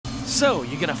So,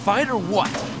 you gonna fight or what?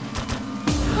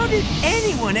 How did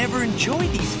anyone ever enjoy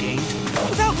these games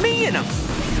without me in them?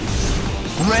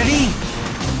 Ready?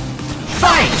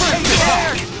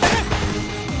 Fight!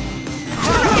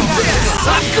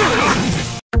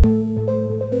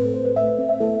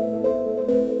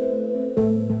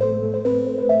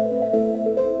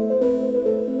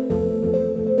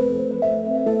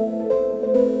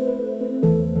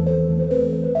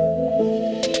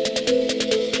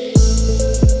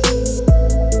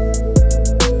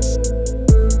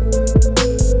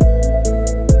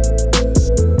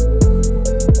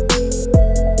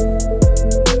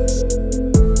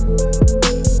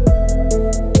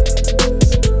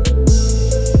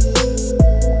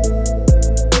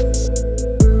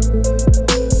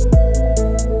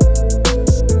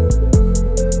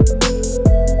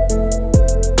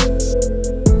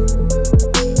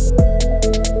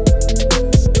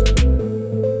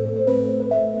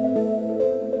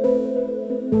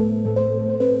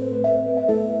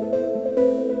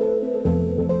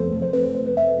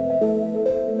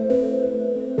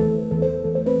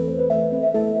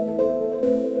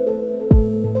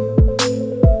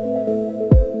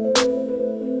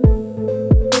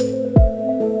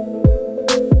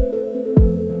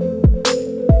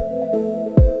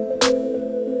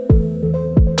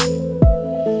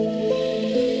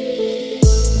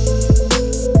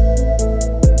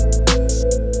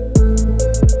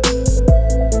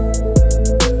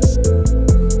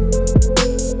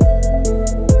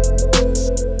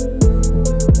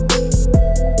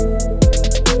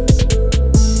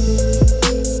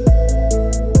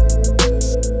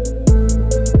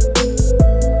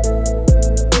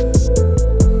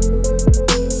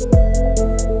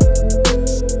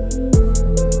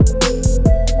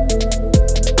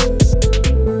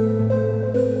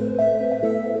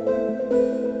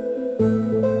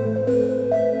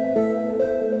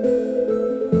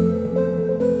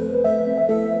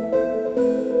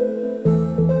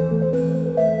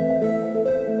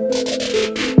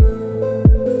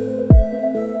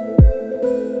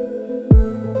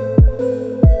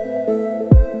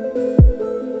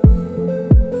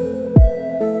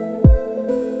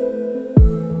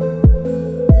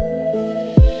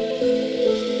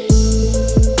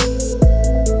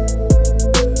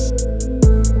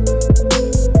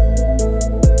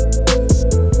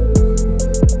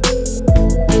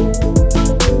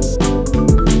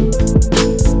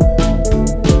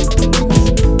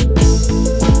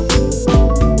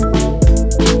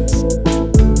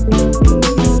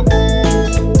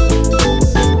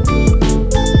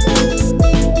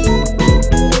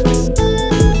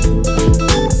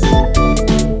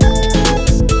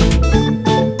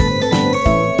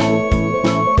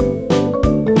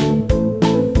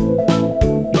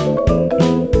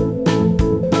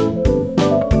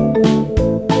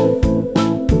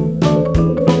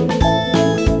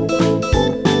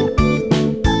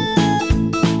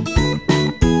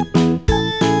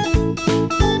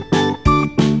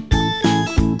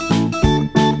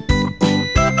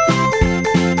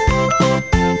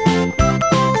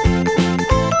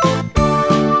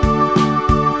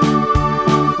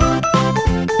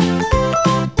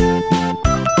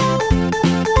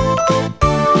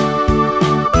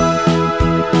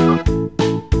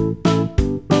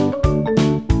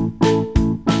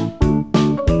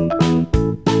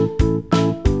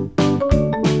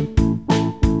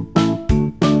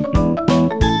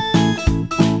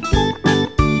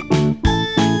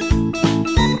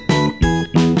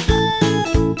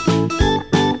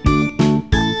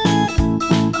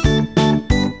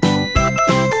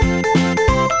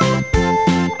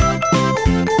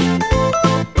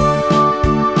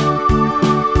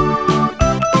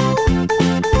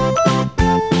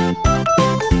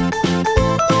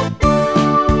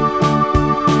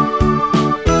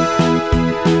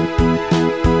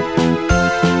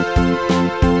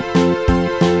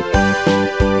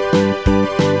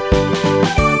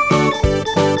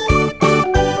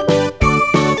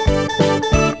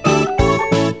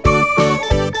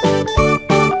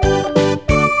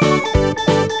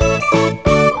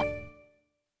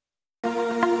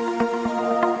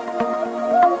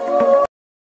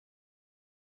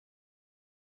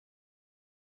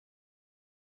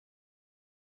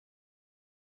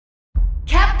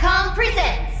 Capcom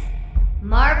presents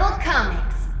Marvel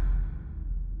Comics.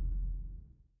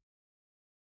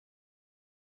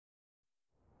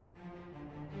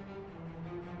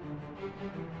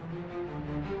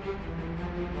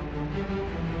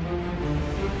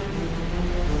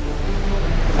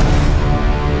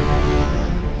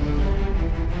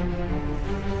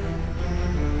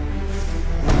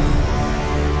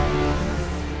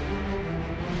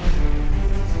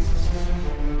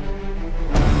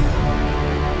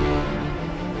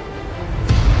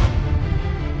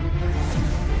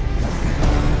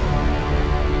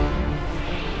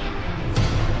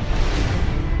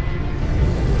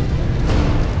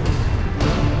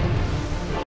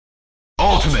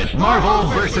 Ultimate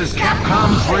Marvel vs.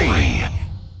 Capcom 3.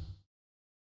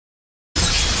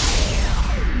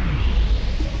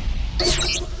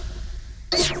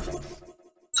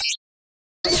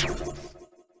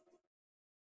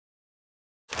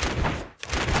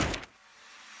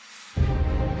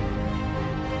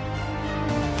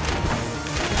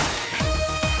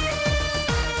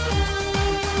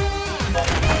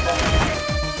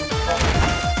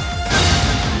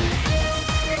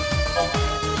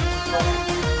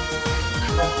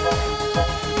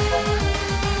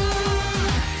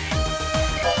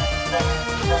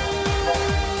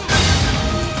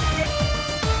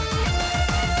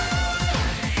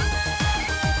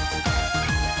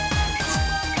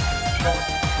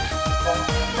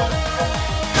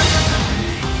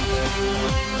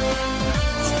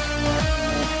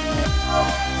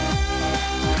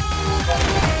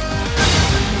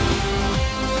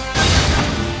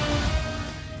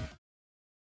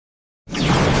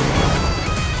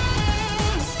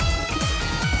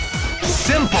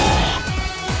 Simple!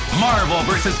 Marvel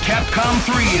vs. Capcom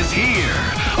 3 is here!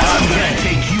 I'm gonna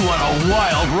take you on a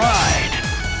wild ride!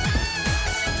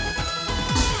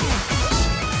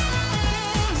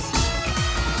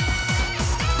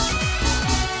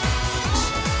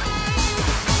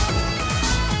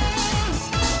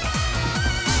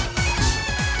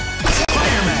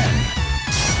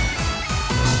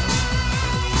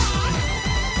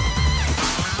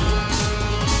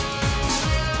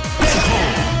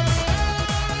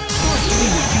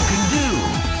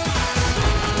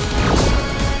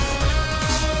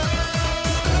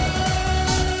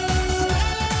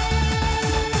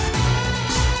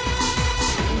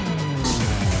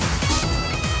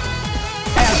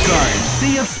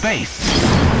 Sea of space.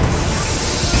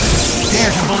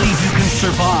 Dare to believe you can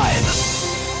survive.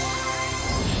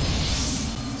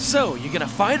 So, you gonna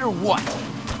fight or what?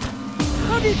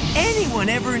 How did anyone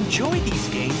ever enjoy these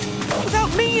games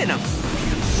without me in them?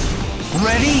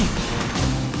 Ready?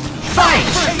 Fight!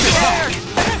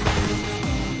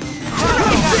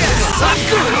 I'm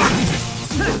good!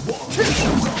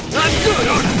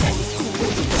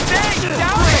 Stay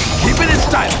down! Keep it in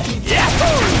style! Yeah!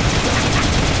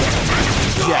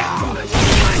 Jackpot!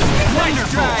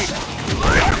 Wonderful!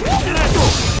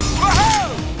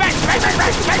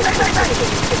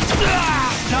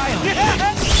 Bang!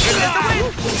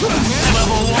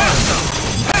 Level 1!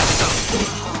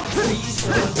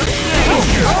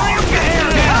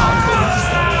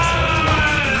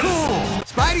 Cool!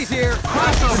 Spidey's here!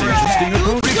 Crossover attack!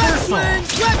 Reversal! Web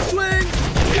swing!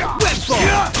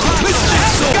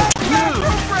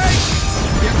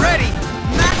 Get ready!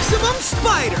 Maximum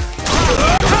Spider!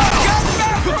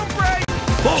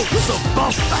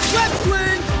 Web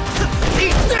swing!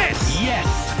 Eat this! Yes!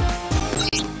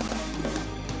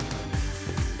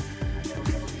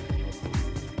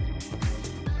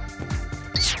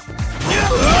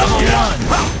 Level 1!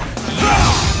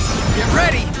 Get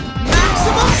ready!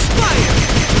 Maximum Spider!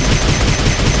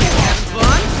 Have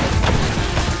fun!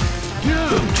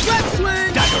 Web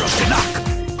swing! Dagger of Shinnok!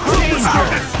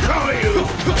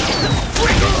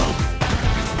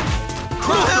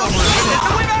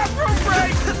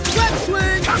 Web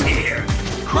swing! Come here!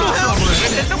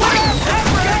 Crossover!